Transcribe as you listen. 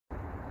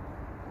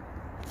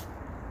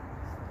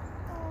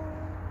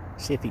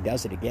See if he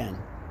does it again.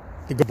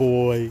 Good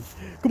boy.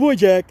 Good boy,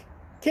 Jack.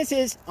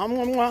 Kisses. Oh, you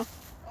gonna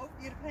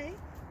pay?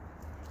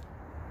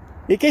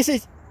 Yeah, kisses.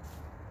 Is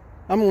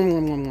that you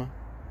want?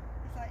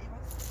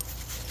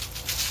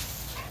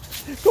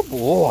 Good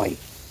boy.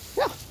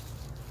 Yeah.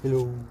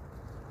 Hello.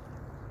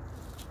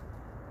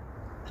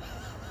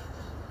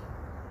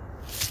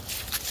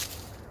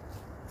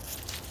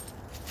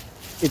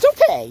 It's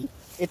okay.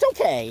 It's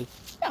okay.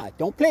 Yeah,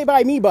 don't play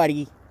by me,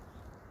 buddy.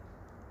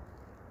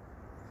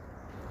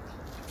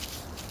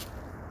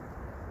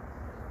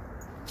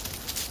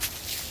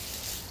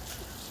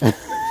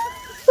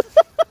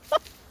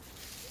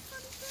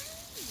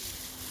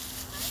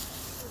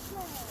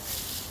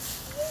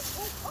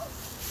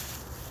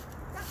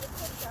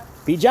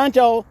 Be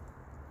gentle.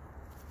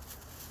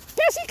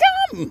 Cassie,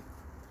 come.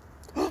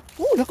 Oh,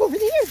 look over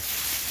there.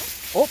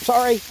 Oh,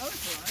 sorry. Oh,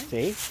 it's all right.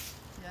 See?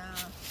 Yeah.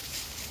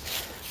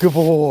 Good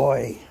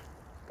boy.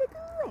 Good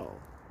girl.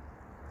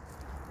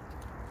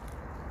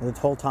 The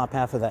whole top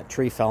half of that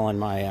tree fell on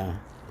my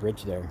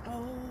bridge there.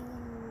 Oh.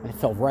 It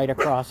fell right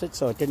across it,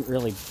 so it didn't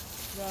really...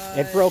 Right.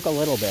 It broke a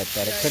little bit,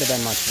 but it could have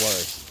been much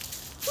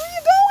worse. Where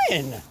are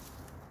you going?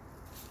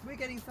 We're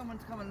getting someone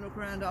to come and look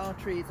around our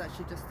trees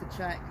actually just to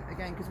check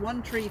again, because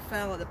one tree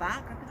fell at the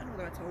back. I don't know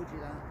whether I told you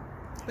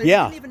that. But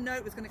Yeah. we didn't even know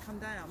it was going to come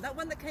down. That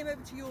one that came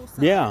over to your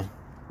side. Yeah.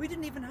 We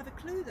didn't even have a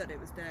clue that it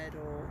was dead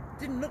or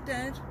didn't look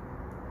dead.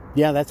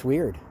 Yeah, that's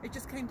weird. It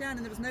just came down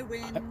and there was no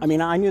wind. I mean,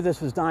 I knew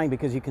this was dying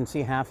because you can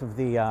see half of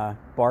the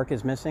bark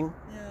is missing.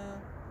 Yeah.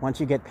 Once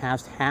you get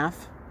past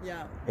half,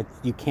 Yeah.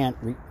 you can't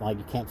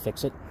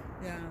fix it.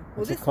 Yeah. Well,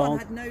 What's it this one called?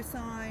 had no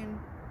sign,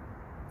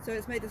 so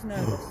it's made us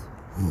nervous.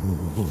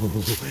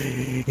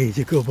 He's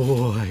a good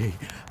boy.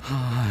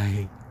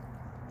 Hi.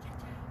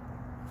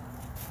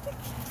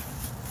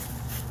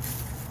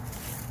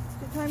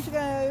 Is it time to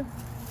go?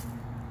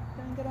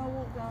 Go and get our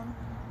walk done.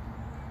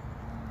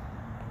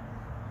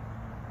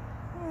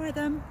 All right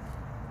then.